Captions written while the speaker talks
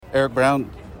Eric Brown,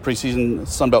 preseason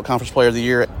FunBelt Conference Player of the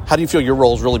Year. How do you feel your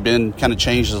role's really been kind of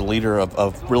changed as a leader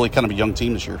of really kind of a young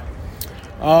team this year?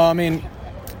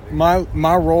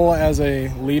 My role as a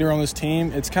leader on this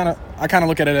team, I kind of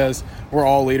look at it as we're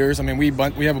all leaders. I mean, we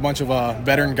have a bunch of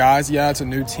veteran guys. Yeah, it's a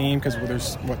new team because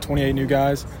there's 28 new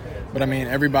guys. But I mean,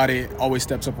 everybody always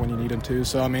steps up when you need them to.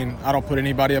 So I mean, I don't put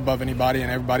anybody above anybody,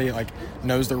 and everybody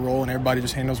knows their role, and everybody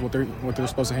just handles what they're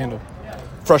supposed to handle.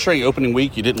 Frustrating opening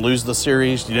week. You didn't lose the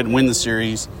series. You didn't win the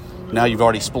series. Now you've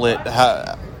already split.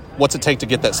 What's it take to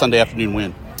get that Sunday afternoon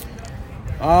win?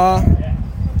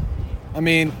 I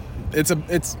mean, it's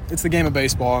the game of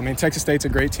baseball. I mean, Texas State's a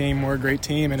great team. We're a great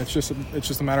team, and it's just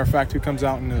a matter of fact who comes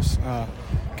out and just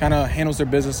kind of handles their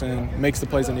business and makes the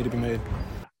plays that need to be made.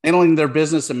 Handling their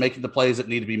business and making the plays that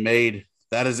need to be made.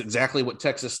 That is exactly what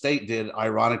Texas State did,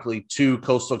 ironically, to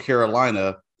Coastal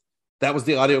Carolina. That was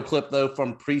the audio clip, though,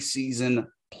 from preseason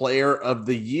Player of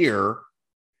the Year,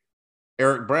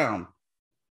 Eric Brown.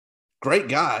 Great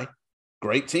guy,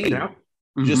 great team. Yeah.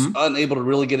 Mm-hmm. Just unable to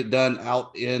really get it done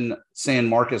out in San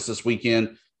Marcos this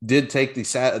weekend. Did take the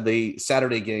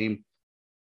Saturday game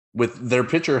with their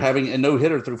pitcher having a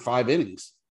no-hitter through 5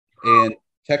 innings. And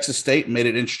Texas State made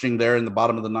it interesting there in the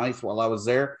bottom of the ninth while I was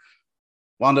there.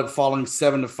 Wound up falling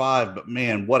 7-5, but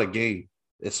man, what a game,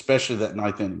 especially that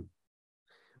ninth inning.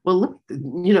 Well, look,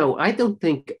 I don't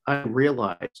think I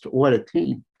realized what a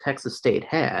team Texas State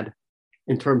had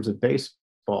in terms of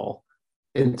baseball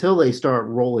until they start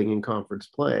rolling in conference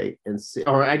play,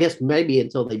 or I guess maybe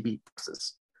until they beat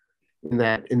Texas in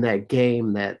that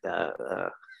game that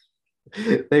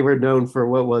they were known for.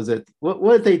 What was it?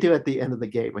 What did they do at the end of the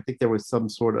game? I think there was some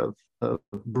sort of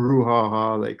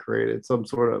brouhaha they created, some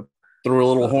sort of threw a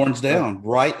little horns down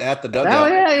right at the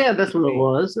dugout. Oh yeah, that's what it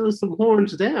was. It was some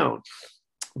horns down.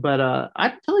 But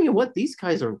I'm telling you what, these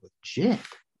guys are legit.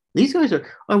 These guys are.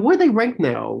 Where are they ranked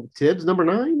now? Tibbs, number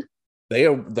 9.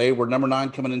 They were number 9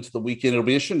 coming into the weekend. It'll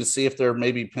be interesting to see if they're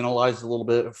maybe penalized a little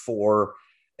bit for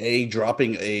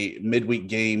dropping a midweek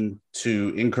game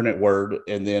to Incarnate Word,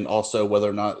 and then also whether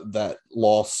or not that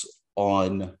loss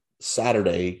on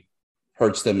Saturday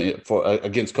hurts them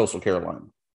against Coastal Carolina.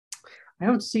 I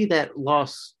don't see that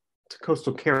loss to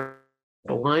Coastal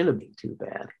Carolina being too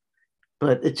bad,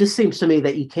 but it just seems to me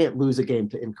that you can't lose a game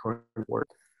to Incarnate Word.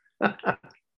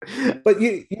 But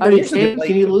can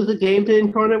you lose a game to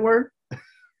Incarnate Word?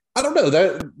 I don't know.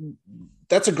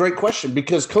 That's a great question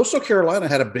because Coastal Carolina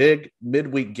had a big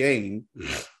midweek game,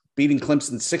 beating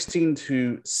Clemson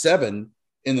 16-7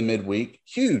 in the midweek.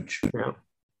 Huge. Yeah.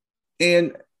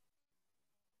 And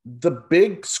the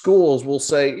big schools will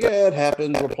say, yeah, it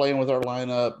happens. We're playing with our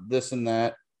lineup, this and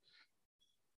that.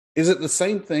 Is it the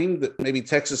same thing that maybe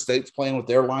Texas State's playing with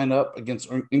their lineup against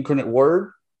Incarnate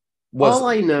Word? All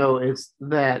I know is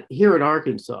that here in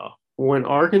Arkansas, when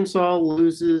Arkansas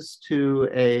loses to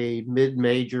a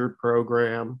mid-major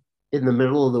program in the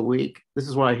middle of the week, this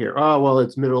is what I hear. Oh, well,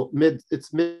 it's mid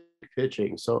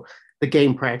pitching, so the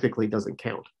game practically doesn't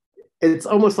count. It's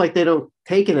almost like they don't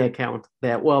take into account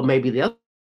that, well, maybe the other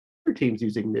team's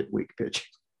using midweek pitching.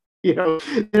 They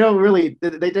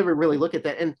never really look at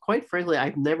that. And quite frankly,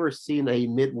 I've never seen a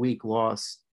midweek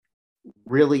loss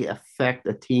really affect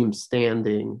a team's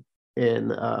standing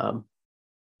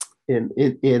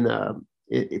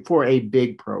for a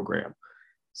big program.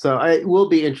 So it will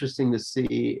be interesting to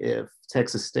see if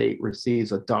Texas State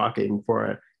receives a docking for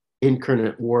an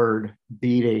Incarnate Word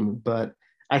beating. But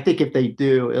I think if they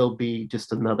do, it'll be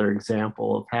just another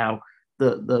example of how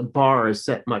the bar is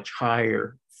set much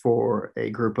higher for a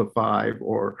group of 5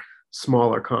 or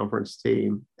smaller conference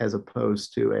team as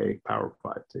opposed to a Power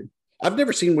 5 team. I've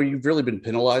never seen where you've really been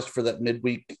penalized for that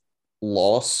midweek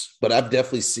loss, but I've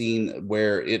definitely seen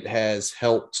where it has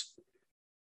helped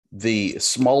the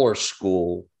smaller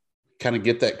school kind of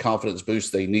get that confidence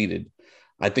boost they needed.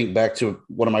 I think back to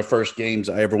one of my first games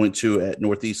I ever went to at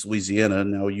Northeast Louisiana,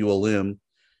 now ULM,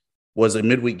 was a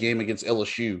midweek game against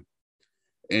LSU.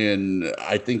 And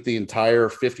I think the entire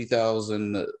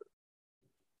 50,000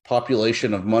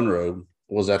 population of Monroe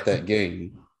was at that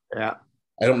game. Yeah.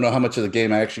 I don't know how much of the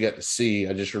game I actually got to see.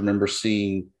 I just remember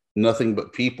seeing nothing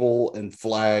but people and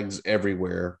flags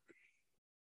everywhere.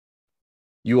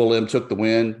 ULM took the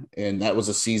win, and that was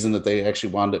a season that they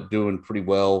actually wound up doing pretty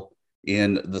well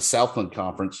in the Southland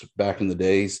Conference back in the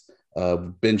days.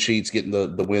 Ben Sheets getting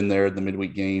the win there in the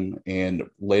midweek game, and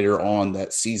later on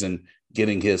that season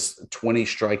getting his 20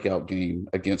 strikeout game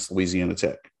against Louisiana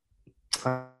Tech.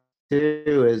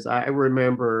 Is I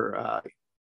remember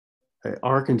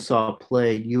Arkansas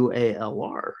played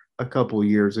UALR a couple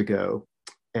years ago,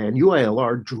 and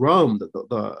UALR drummed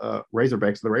the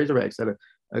Razorbacks. The Razorbacks had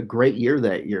a great year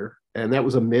that year, and that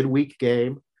was a midweek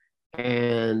game.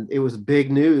 And it was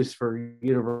big news for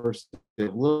University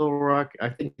of Little Rock. I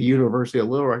think the University of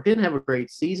Little Rock didn't have a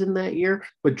great season that year,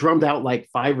 but drummed out like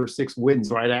 5 or 6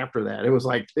 wins right after that. It was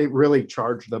like it really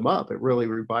charged them up. It really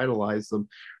revitalized them,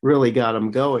 really got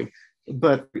them going.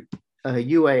 But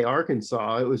UA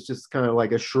Arkansas, it was just kind of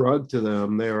like a shrug to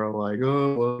them. They were like,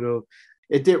 oh, well, no.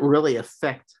 It didn't really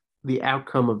affect the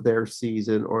outcome of their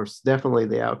season, or definitely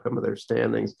the outcome of their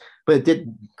standings, but it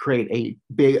did create a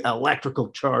big electrical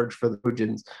charge for the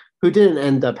Trojans, who didn't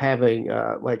end up having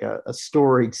like a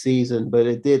storied season, but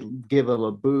it did give them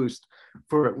a boost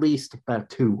for at least about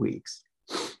 2 weeks.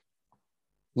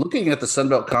 Looking at the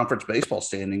Sunbelt Conference baseball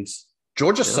standings,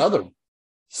 Georgia Southern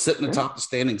sitting atop the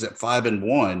standings at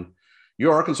 5-1.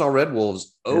 Your Arkansas Red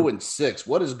Wolves 0-6.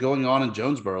 What is going on in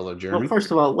Jonesboro, though, Jeremy? Well,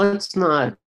 first of all, let's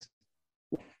not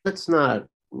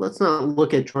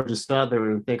look at Georgia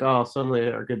Southern and think, oh, suddenly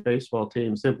they're a good baseball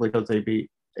team simply because they beat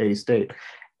A-State.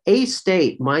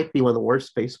 A-State might be one of the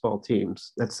worst baseball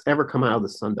teams that's ever come out of the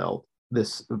Sun Belt.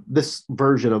 This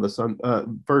version of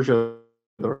the version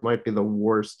might be the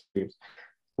worst teams.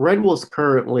 Red Wolves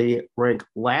currently rank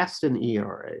last in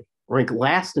ERA, rank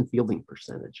last in fielding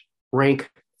percentage,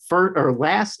 rank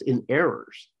last in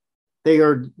errors. They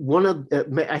are one of,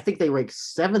 I think they rank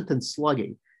 7th in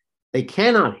slugging. They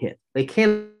cannot hit, they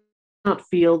cannot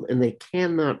field, and they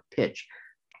cannot pitch.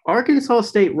 Arkansas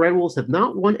State Red Wolves have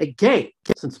not won a game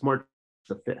since March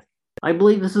the 5th. I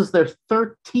believe this is their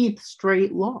 13th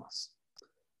straight loss.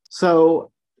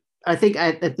 So I think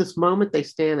at this moment they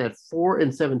stand at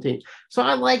 4-17. So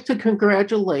I'd like to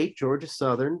congratulate Georgia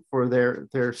Southern for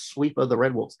their sweep of the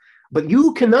Red Wolves. But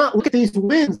you cannot look at these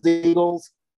wins, the Eagles.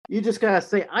 You just got to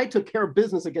say, I took care of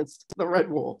business against the Red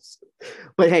Wolves.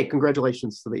 But hey,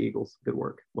 congratulations to the Eagles. Good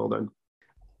work. Well done.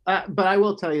 But I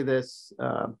will tell you this.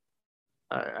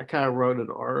 I kind of wrote an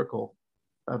article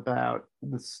about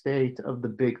the state of the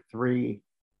big 3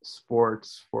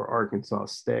 sports for Arkansas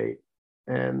State.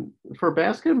 And for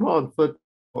basketball and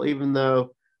football, even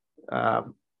though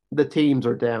the teams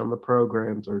are down, the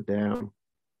programs are down,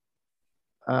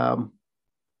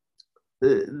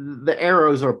 the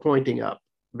arrows are pointing up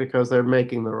because they're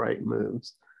making the right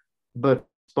moves. But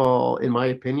baseball, in my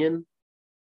opinion,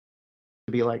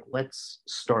 to be like, let's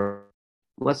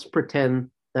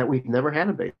pretend that we've never had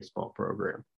a baseball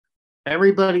program.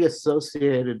 Everybody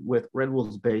associated with Red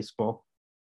Wolves baseball,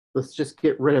 let's just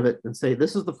get rid of it and say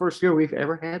this is the first year we've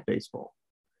ever had baseball.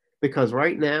 Because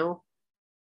right now,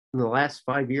 in the last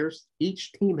 5 years,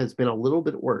 each team has been a little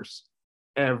bit worse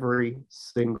every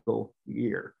single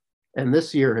year. And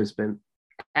this year has been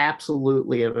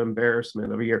absolutely an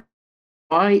embarrassment of a year.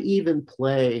 Why even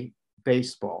play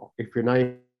baseball if you're not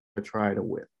going to try to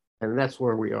win? And that's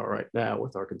where we are right now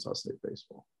with Arkansas State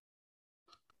baseball.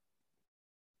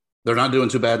 They're not doing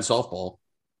too bad in softball.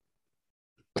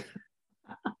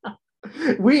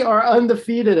 We are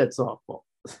undefeated at softball.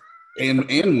 And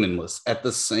winless at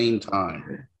the same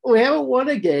time. We haven't won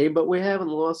a game, but we haven't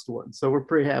lost one. So we're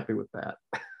pretty happy with that.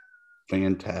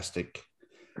 Fantastic.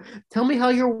 Tell me how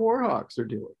your Warhawks are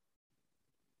doing.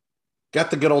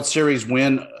 Got the good old series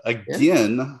win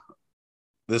again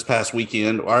this past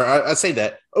weekend. Or I say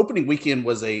that opening weekend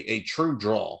was a true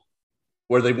draw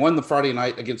where they won the Friday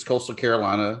night against Coastal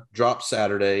Carolina, dropped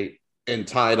Saturday, and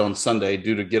tied on Sunday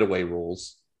due to getaway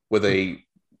rules with a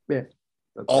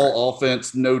all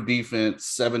offense, no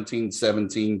defense,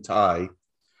 17-17 tie.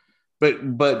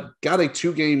 But got a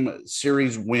 2-game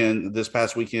series win this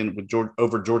past weekend with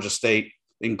over Georgia State,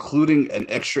 including an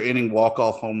extra inning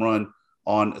walk-off home run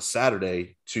on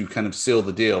Saturday to kind of seal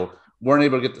the deal. Weren't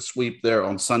able to get the sweep there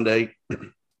on Sunday,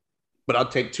 but I'll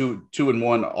take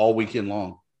 2-1 all weekend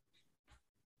long.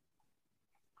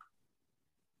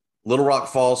 Little Rock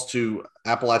falls to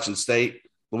Appalachian State.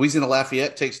 Louisiana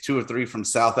Lafayette takes 2 of 3 from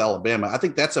South Alabama. I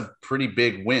think that's a pretty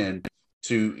big win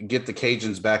to get the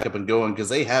Cajuns back up and going because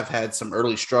they have had some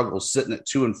early struggles sitting at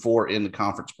 2-4 in the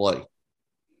conference play.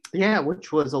 Yeah,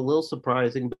 which was a little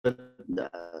surprising, but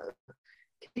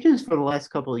Cajuns for the last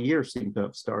couple of years seem to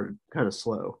have started kind of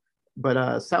slow.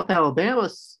 But South Alabama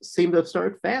seemed to have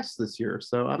started fast this year,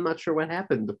 so I'm not sure what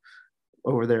happened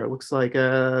over there. It looks like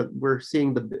we're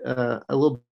seeing a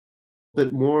little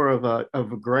bit more of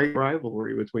a great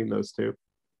rivalry between those two.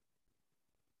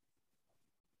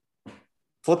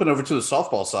 Flipping over to the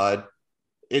softball side,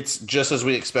 it's just as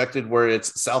we expected, where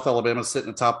it's South Alabama sitting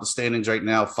atop the standings right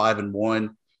now, 5-1.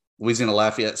 Louisiana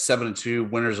Lafayette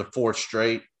 7-2, winners of 4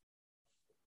 straight.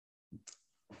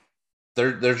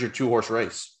 There's your 2-horse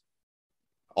race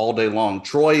all day long.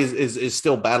 Troy is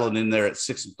still battling in there at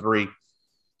 6-3,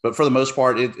 but for the most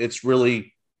part, it's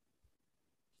really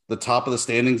the top of the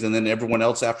standings, and then everyone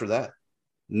else after that.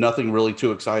 Nothing really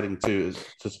too exciting to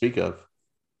speak of.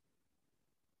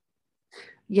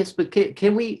 Yes, but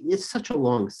can we? It's such a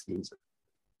long season.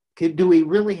 Do we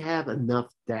really have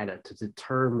enough data to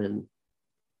determine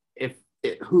if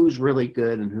who's really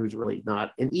good and who's really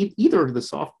not in either the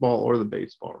softball or the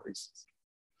baseball races?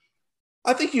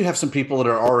 I think you have some people that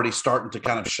are already starting to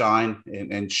kind of shine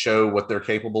and show what they're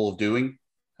capable of doing.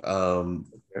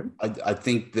 I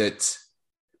think that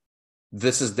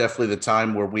this is definitely the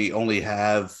time where we only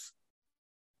have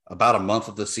about a month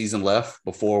of the season left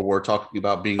before we're talking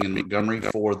about being in Montgomery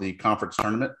for the conference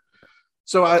tournament.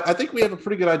 So I think we have a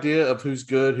pretty good idea of who's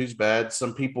good, who's bad.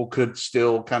 Some people could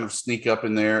still kind of sneak up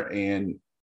in there and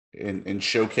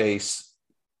showcase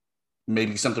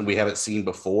maybe something we haven't seen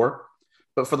before.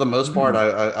 But for the most part,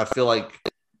 I feel like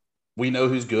we know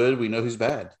who's good, we know who's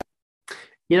bad.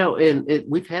 And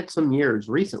we've had some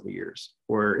recent years,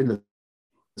 where in the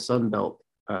FunBelt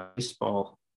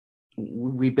baseball,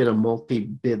 we've been a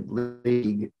multi-bid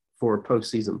league for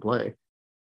postseason play.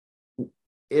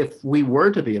 If we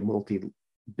were to be a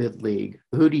multi-bid league,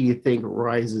 who do you think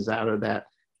rises out of that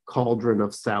cauldron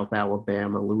of South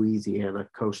Alabama, Louisiana,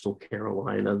 Coastal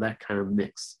Carolina, that kind of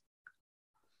mix?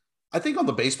 I think on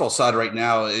the baseball side right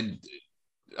now,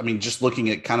 just looking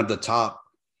at kind of the top,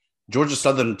 Georgia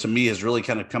Southern to me has really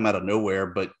kind of come out of nowhere,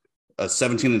 but a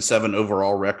 17-7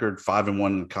 overall record, 5-1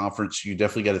 in the conference. You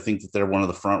definitely got to think that they're one of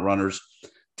the front runners.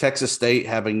 Texas State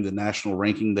having the national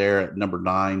ranking there at number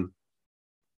 9.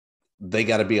 They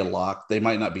got to be a lock. They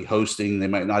might not be hosting. They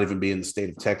might not even be in the state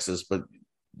of Texas, but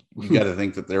you got to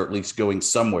think that they're at least going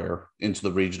somewhere into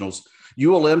the regionals.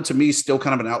 ULM to me still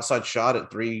kind of an outside shot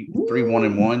at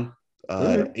 3-1-1,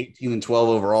 18-12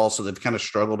 overall. So they've kind of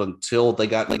struggled until they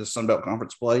got into Sun Belt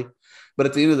Conference play. But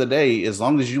at the end of the day, as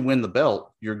long as you win the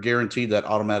belt, you're guaranteed that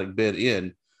automatic bid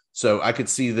in. So I could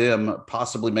see them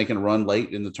possibly making a run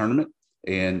late in the tournament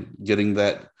and getting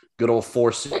that good old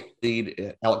 4 seed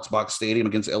at Alex Box Stadium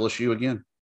against LSU again.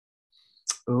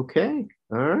 Okay.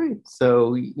 All right.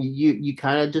 So you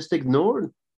kind of just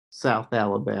ignored South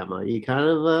Alabama. You kind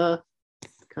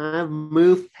of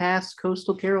moved past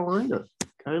Coastal Carolina.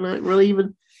 Kind of not really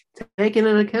even taking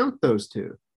into account those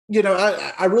two.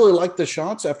 I really like the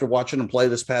Shots after watching them play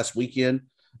this past weekend,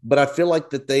 but I feel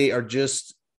like that they are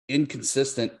just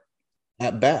inconsistent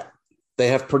at bat. They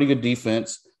have pretty good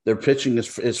defense. Their pitching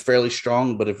is fairly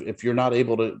strong, but if you're not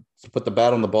able to put the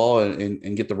bat on the ball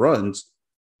and get the runs,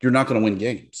 you're not going to win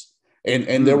games.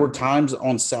 And there were times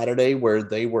on Saturday where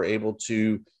they were able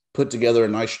to put together a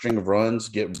nice string of runs,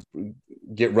 get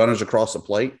runners across the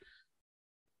plate,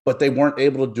 but they weren't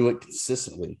able to do it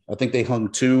consistently. I think they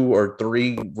hung 2 or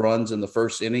 3 runs in the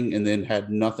first inning and then had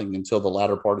nothing until the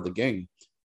latter part of the game.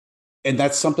 And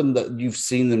that's something that you've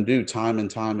seen them do time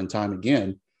and time and time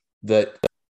again,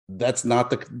 that's not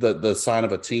the sign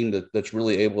of a team that's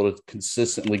really able to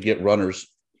consistently get runners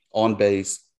on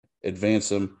base, advance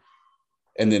them,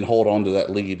 and then hold on to that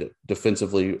lead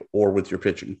defensively or with your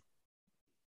pitching.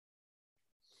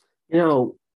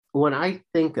 When I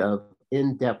think of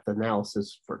in-depth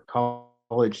analysis for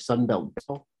college Sunbelt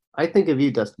baseball, I think of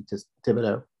you, Dusty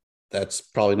Thibodeau. That's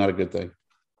probably not a good thing.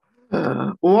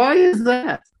 Why is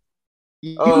that?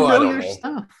 You know your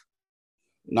stuff.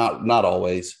 Not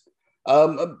always.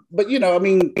 But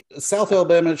South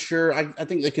Alabama, sure, I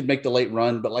think they could make the late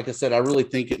run. But like I said, I really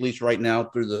think at least right now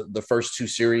through the first 2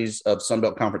 series of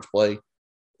Sunbelt Conference play,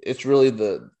 it's really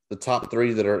the top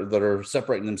 3 that are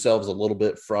separating themselves a little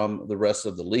bit from the rest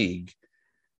of the league.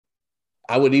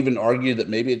 I would even argue that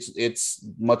maybe it's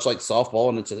much like softball,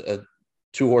 and it's a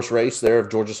 2-horse race there of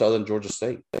Georgia Southern, Georgia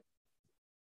State.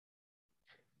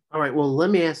 All right. Well, let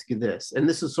me ask you this, and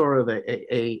this is sort of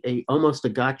a almost a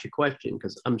gotcha question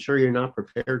because I'm sure you're not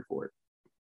prepared for it.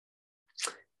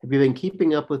 Have you been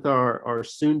keeping up with our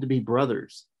soon-to-be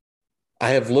brothers? I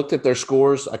have looked at their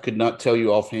scores. I could not tell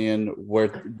you offhand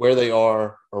where they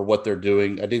are or what they're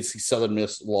doing. I did see Southern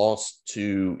Miss lost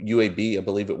to UAB, I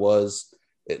believe it was,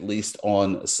 at least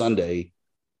on Sunday.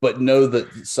 But know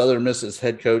that Southern Miss's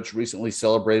head coach recently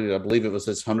celebrated, I believe it was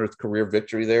his 100th career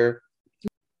victory there.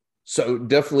 So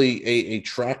definitely a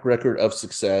track record of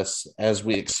success as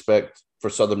we expect for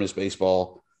Southern Miss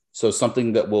baseball. So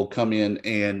something that will come in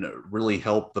and really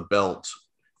help the belt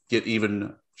get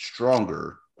even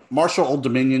stronger. Marshall, Old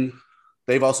Dominion,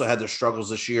 they've also had their struggles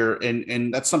this year.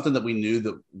 And that's something that we knew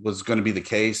that was going to be the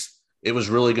case. It was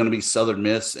really going to be Southern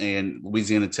Miss and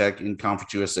Louisiana Tech in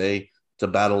Conference USA to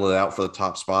battle it out for the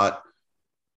top spot.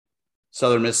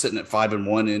 Southern Miss sitting at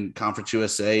 5-1 in Conference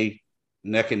USA,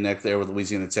 neck and neck there with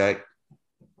Louisiana Tech.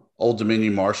 Old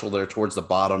Dominion, Marshall there towards the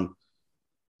bottom.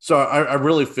 So I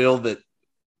really feel that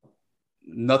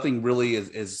nothing really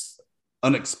is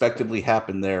unexpectedly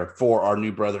happened there for our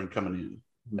new brethren coming in.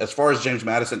 As far as James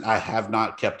Madison, I have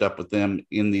not kept up with them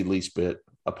in the least bit.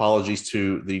 Apologies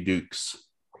to the Dukes.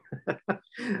 All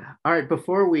right,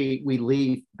 before we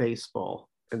leave baseball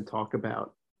and talk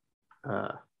about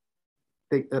the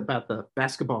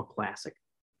basketball classic,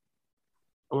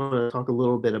 I want to talk a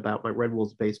little bit about my Red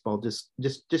Wolves baseball,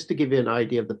 just to give you an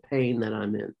idea of the pain that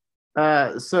I'm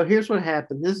in. So here's what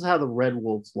happened. This is how the Red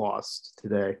Wolves lost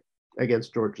today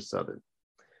against Georgia Southern.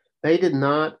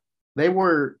 Red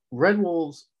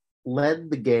Wolves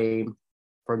led the game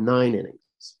for 9 innings,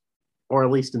 or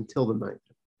at least until the 9th.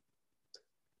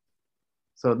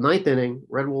 So 9th inning,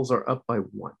 Red Wolves are up by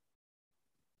 1.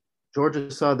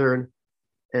 Georgia Southern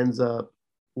ends up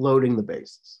loading the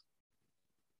bases.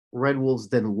 Red Wolves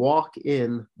then walk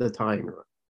in the tying run.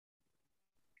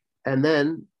 And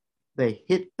then they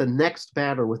hit the next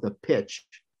batter with a pitch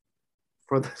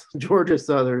for the Georgia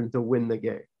Southern to win the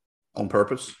game. On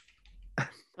purpose?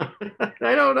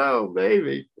 I don't know,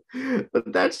 maybe.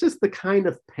 But that's just the kind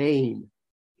of pain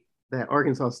that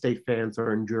Arkansas State fans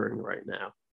are enduring right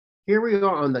now. Here we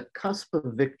are on the cusp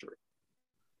of victory.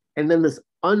 And then this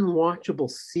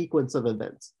unwatchable sequence of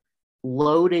events,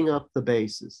 loading up the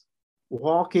bases,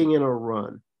 walking in a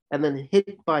run, and then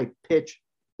hit by pitch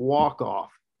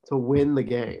walk-off to win the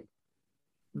game.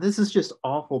 This is just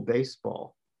awful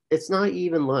baseball. It's not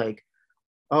even like,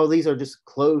 oh, these are just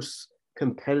close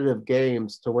competitive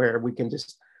games to where we can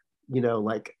just,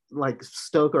 like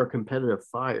stoke our competitive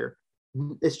fire.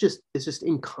 It's just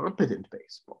incompetent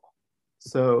baseball.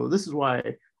 So this is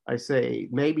why I say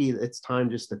maybe it's time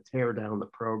just to tear down the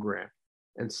program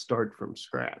and start from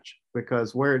scratch,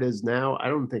 because where it is now, I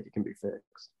don't think it can be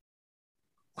fixed.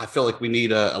 I feel like we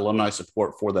need alumni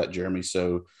support for that, Jeremy.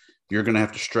 So you're going to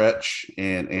have to stretch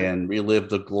and relive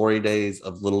the glory days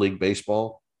of Little League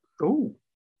baseball. Oh,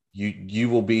 you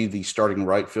will be the starting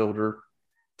right fielder,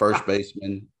 first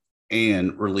baseman,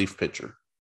 and relief pitcher.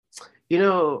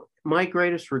 My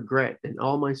greatest regret in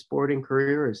all my sporting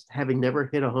career is having never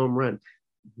hit a home run.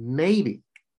 Maybe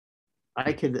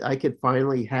I could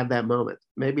finally have that moment.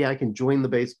 Maybe I can join the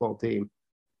baseball team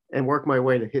and work my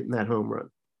way to hitting that home run.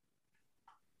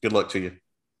 Good luck to you.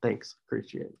 Thanks.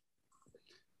 Appreciate it.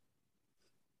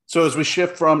 So as we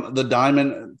shift from the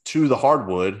diamond to the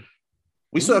hardwood,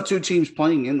 we still have 2 teams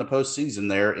playing in the postseason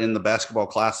there in the basketball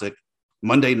classic.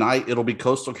 Monday night, it'll be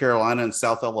Coastal Carolina and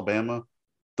South Alabama.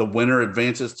 The winner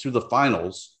advances to the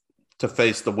finals to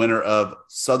face the winner of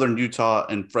Southern Utah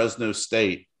and Fresno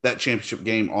State, that championship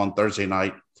game on Thursday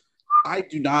night. I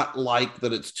do not like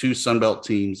that it's 2 Sunbelt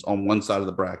teams on one side of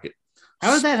the bracket.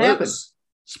 How did that happen?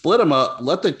 Split them up.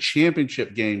 Let the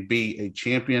championship game be a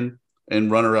champion and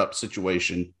runner-up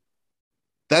situation.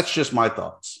 That's just my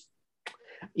thoughts.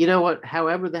 You know what?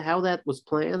 However, how that was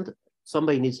planned,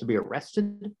 somebody needs to be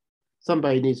arrested.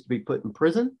 Somebody needs to be put in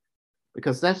prison,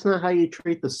 because that's not how you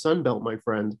treat the Sun Belt, my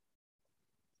friend.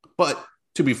 But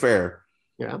to be fair,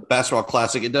 yeah, basketball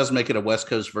classic, it does make it a West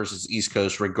Coast versus East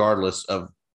Coast, regardless of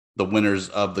the winners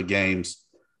of the games.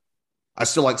 I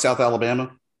still like South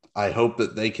Alabama. I hope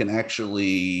that they can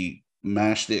actually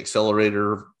mash the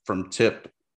accelerator from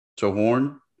tip to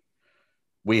horn.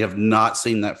 We have not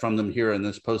seen that from them here in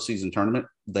this postseason tournament.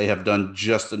 They have done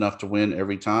just enough to win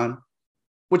every time,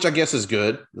 which I guess is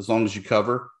good as long as you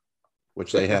cover,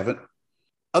 which they haven't.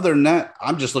 Other than that,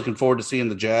 I'm just looking forward to seeing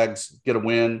the Jags get a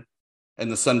win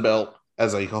and the Sun Belt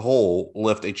as a whole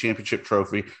lift a championship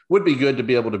trophy. Would be good to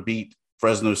be able to beat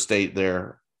Fresno State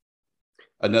there,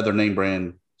 another name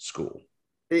brand school.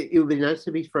 It would be nice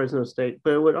to beat Fresno State,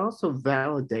 but it would also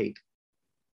validate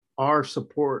our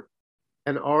support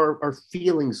and our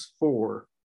feelings for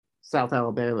South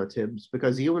Alabama, Tibbs,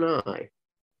 because you and I,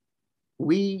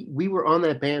 we were on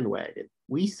that bandwagon.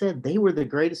 We said they were the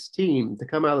greatest team to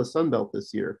come out of the Sun Belt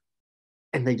this year,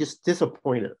 and they just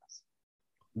disappointed us.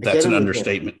 That's an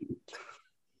understatement.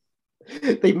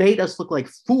 They made us look like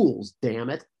fools, damn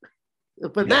it.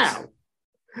 But yes.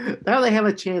 Now they have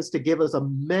a chance to give us a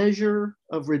measure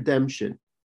of redemption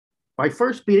by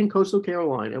first beating Coastal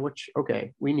Carolina, which,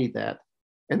 okay, we need that,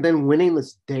 and then winning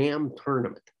this damn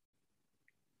tournament.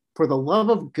 For the love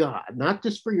of God, not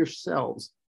just for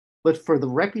yourselves, but for the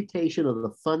reputation of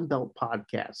the FunBelt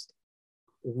podcast,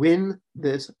 win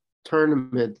this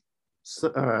tournament,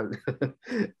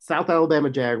 South Alabama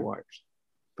Jaguars.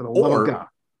 For the love of God.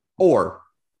 Or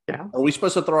are we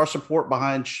supposed to throw our support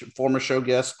behind former show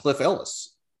guest Cliff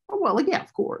Ellis? Oh, well, yeah,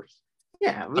 of course.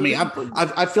 Yeah. I mean,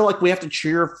 I feel like we have to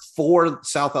cheer for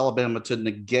South Alabama to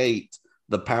negate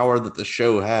the power that the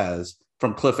show has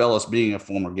from Cliff Ellis being a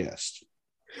former guest.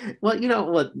 Well, you know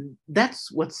what? That's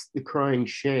what's the crying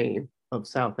shame of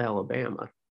South Alabama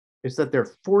is that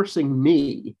they're forcing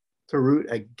me to root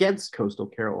against Coastal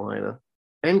Carolina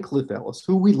and Cliff Ellis,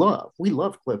 who we love. We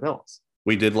love Cliff Ellis.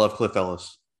 We did love Cliff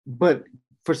Ellis. But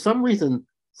for some reason,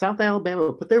 South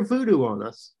Alabama put their voodoo on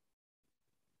us,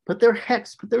 put their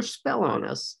hex, put their spell on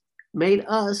us,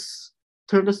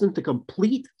 turned us into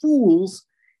complete fools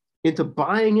into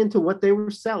buying into what they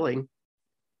were selling.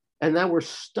 And now we're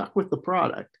stuck with the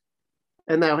product.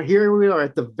 And now here we are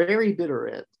at the very bitter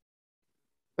end,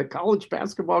 the College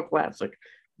Basketball Classic,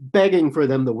 begging for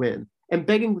them to win and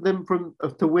begging them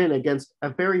to win against a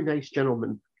very nice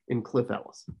gentleman in Cliff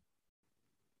Ellis.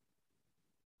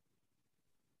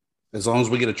 As long as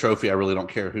we get a trophy, I really don't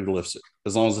care who lifts it.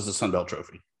 As long as it's a Sun Belt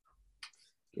trophy.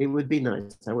 It would be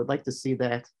nice. I would like to see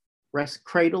that rest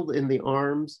cradled in the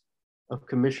arms of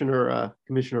Commissioner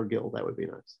Gill. That would be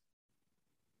nice.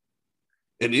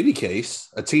 In any case,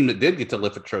 a team that did get to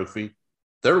lift a trophy,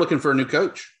 they're looking for a new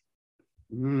coach.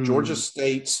 Georgia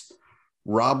State's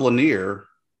Rob Lanier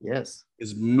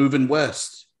is moving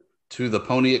west to the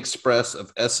Pony Express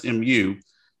of SMU,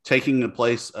 taking the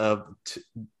place of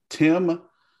Tim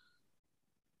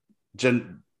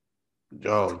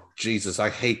oh, Jesus, I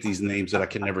hate these names that I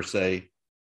can never say.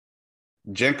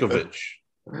 Jankovic.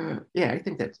 Yeah, I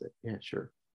think that's it. Yeah,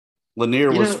 sure.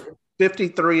 Lanier was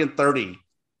 53-30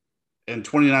 in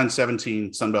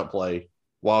 29-17 Sun Belt play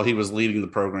while he was leading the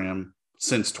program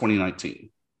since 2019.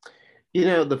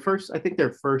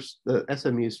 The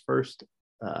SMU's first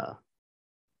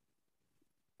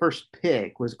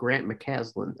pick was Grant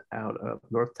McCaslin out of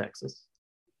North Texas.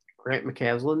 Grant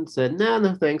McCaslin said,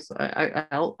 no, thanks.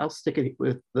 I'll stick it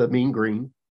with the Mean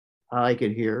Green. I like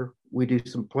it here. We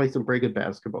play some pretty good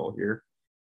basketball here.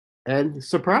 And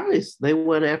surprise, they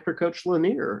went after Coach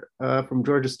Lanier from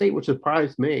Georgia State, which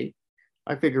surprised me.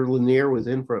 I figured Lanier was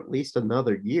in for at least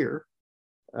another year.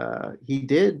 He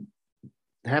did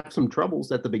have some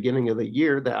troubles at the beginning of the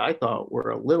year that I thought were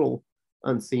a little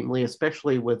unseemly,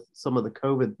 especially with some of the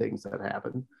COVID things that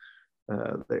happened.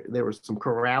 There was some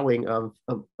corralling of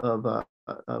the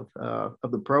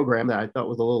program that I thought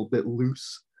was a little bit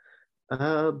loose.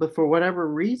 But for whatever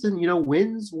reason,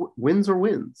 wins are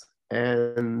wins.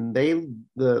 And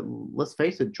let's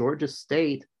face it, Georgia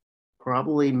State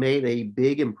probably made a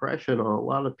big impression on a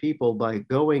lot of people by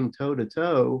going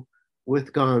toe-to-toe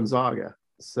with Gonzaga.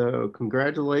 So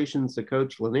congratulations to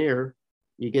Coach Lanier.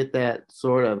 You get that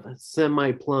sort of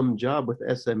semi-plum job with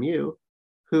SMU,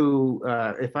 who,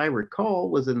 if I recall,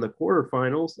 was in the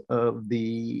quarterfinals of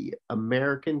the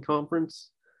American Conference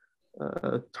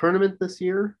tournament this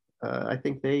year. I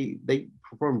think they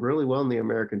performed really well in the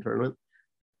American tournament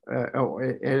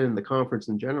and in the conference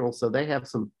in general. So they have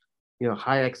some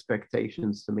high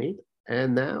expectations to meet.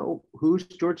 And now who's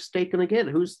Georgia State going to get?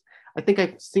 I think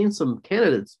I've seen some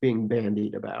candidates being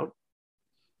bandied about.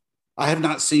 I have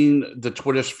not seen the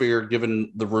Twitter sphere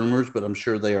given the rumors, but I'm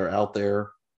sure they are out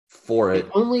there for it.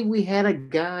 If only we had a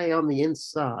guy on the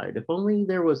inside. If only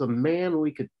there was a man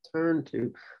we could turn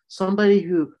to, somebody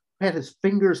who had his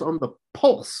fingers on the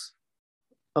pulse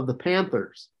of the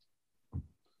Panthers.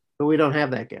 But we don't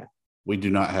have that guy. We do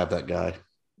not have that guy.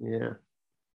 Yeah.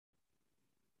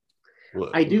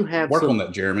 I do have work on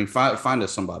that, Jeremy. Find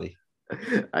us somebody.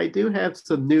 I do have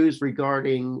some news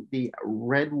regarding the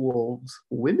Red Wolves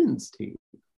women's team.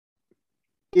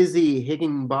 Izzy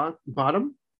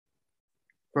Higginbottom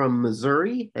from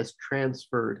Missouri has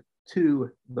transferred to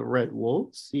the Red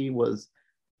Wolves. He was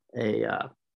a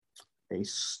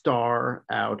star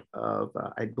out of,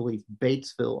 I believe,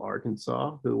 Batesville,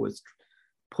 Arkansas, who was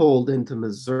pulled into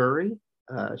Missouri.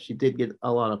 She did get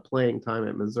a lot of playing time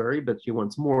at Missouri, but she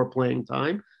wants more playing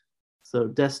time. So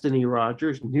Destiny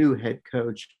Rogers, new head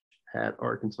coach at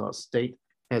Arkansas State,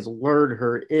 has lured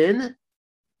her in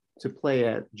to play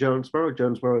at Jonesboro.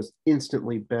 Jonesboro is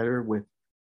instantly better with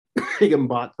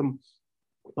Higginbottom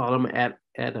at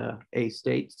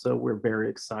A-State. So we're very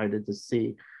excited to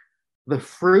see the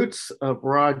fruits of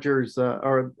Rogers,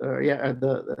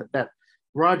 that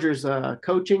Rogers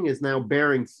coaching is now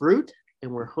bearing fruit,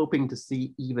 and we're hoping to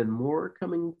see even more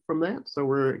coming from that. So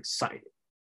we're excited.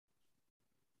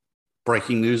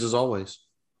 Breaking news as always.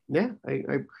 Yeah,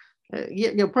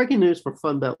 breaking news for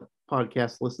FunBelt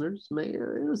podcast listeners.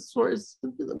 It's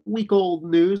week-old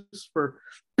news for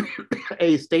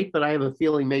A-State, but I have a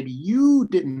feeling maybe you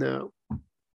didn't know.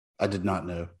 I did not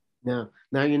know. No,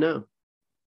 now you know.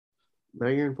 Now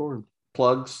you're informed.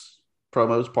 Plugs,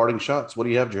 promos, parting shots. What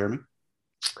do you have, Jeremy?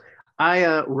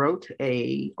 I wrote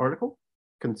an article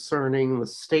concerning the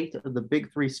state of the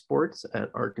Big Three sports at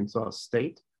Arkansas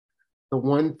State. The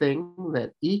one thing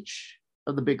that each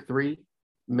of the Big Three,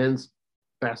 men's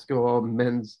basketball,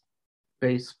 men's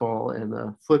baseball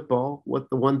and football, what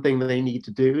the one thing they need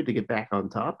to do to get back on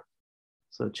top.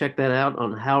 So check that out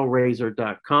on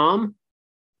howrazor.com.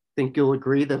 Think you'll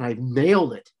agree that I've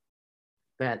nailed it.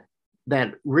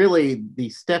 That really the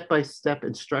step-by-step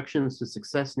instructions to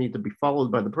success need to be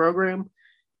followed by the program,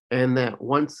 and that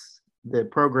once the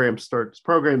programs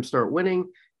start winning,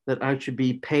 that I should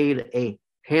be paid a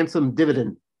handsome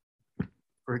dividend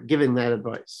for giving that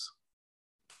advice.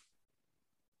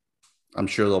 I'm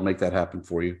sure they'll make that happen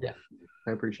for you. Yeah,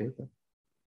 I appreciate that.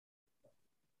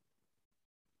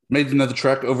 Made another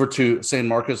trek over to San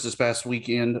Marcos this past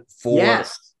weekend for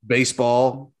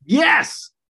baseball. Yes.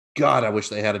 God, I wish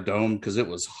they had a dome because it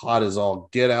was hot as all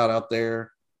get out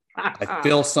there. I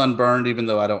feel sunburned, even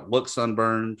though I don't look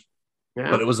sunburned.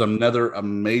 Yeah. But it was another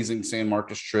amazing San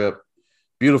Marcos trip.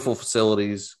 Beautiful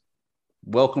facilities,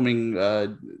 welcoming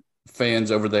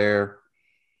fans over there.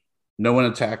 No one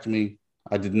attacked me.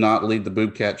 I did not lead the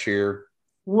boob cat cheer.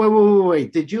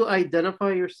 Wait. Did you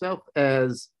identify yourself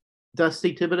as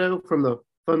Dusty Thibodeau from the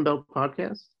FunBelt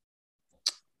podcast?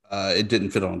 It didn't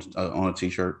fit on a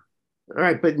t-shirt. All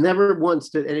right, but never once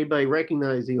did anybody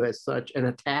recognize you as such and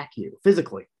attack you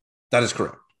physically. That is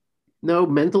correct. No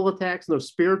mental attacks, no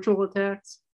spiritual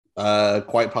attacks?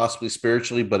 Quite possibly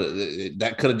spiritually, but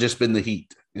that could have just been the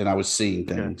heat, and I was seeing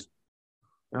things.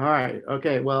 Okay. All right.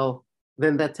 Okay, well,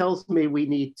 then that tells me we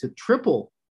need to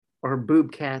triple our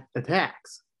boob cat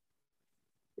attacks.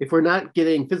 If we're not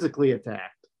getting physically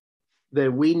attacked,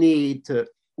 then we need to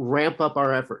ramp up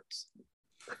our efforts.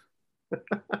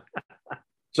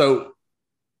 So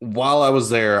while I was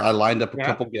there, I lined up a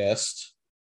couple guests.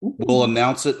 Ooh. We'll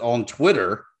announce it on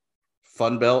Twitter,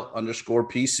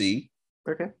 FunBelt_PC.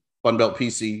 Okay. FunBelt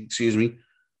PC, excuse me,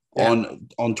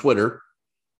 on Twitter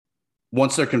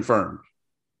once they're confirmed.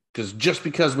 Because just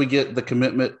because we get the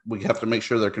commitment, we have to make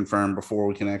sure they're confirmed before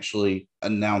we can actually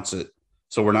announce it.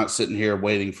 So we're not sitting here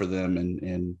waiting for them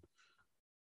and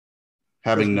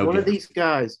having no. One of these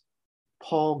guys,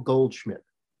 Paul Goldschmidt.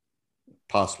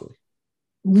 Possibly.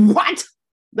 What?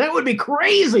 That would be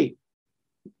crazy.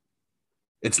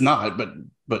 It's not,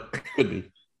 but could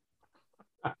be.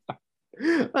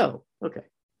 Oh, okay.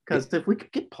 Because if we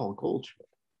could get Paul Goldschmidt,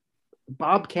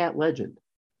 Bobcat legend,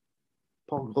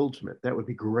 Paul Goldschmidt, that would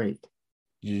be great.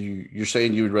 You're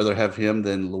saying you would rather have him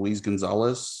than Luis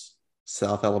Gonzalez,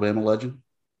 South Alabama legend?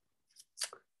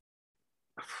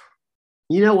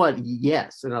 You know what?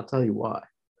 Yes, and I'll tell you why.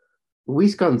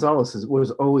 Luis Gonzalez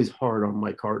was always hard on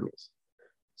my Cardinals.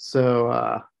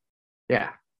 So,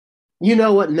 yeah. You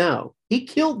know what? No. He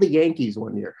killed the Yankees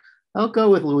one year. I'll go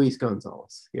with Luis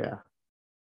Gonzalez. Yeah.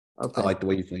 I like the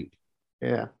way you think.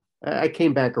 Yeah. I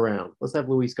came back around. Let's have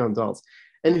Luis Gonzalez.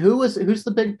 And who's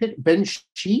the big pick? Ben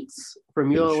Sheets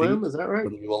from ULM, is that right?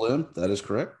 From ULM, that is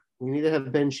correct. We need to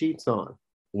have Ben Sheets on.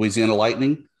 Louisiana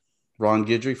Lightning, Ron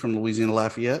Guidry from Louisiana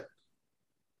Lafayette.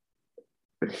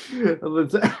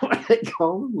 Is that what they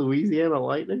call him? Louisiana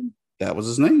Lightning? That was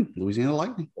his name, Louisiana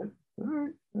Lightning.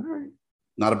 All right.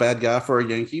 Not a bad guy for a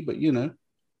Yankee, but you know.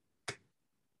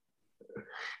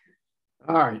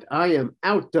 All right, I am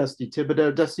out, Dusty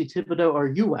Thibodeau. Dusty Thibodeau, are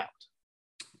you out?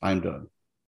 I'm done.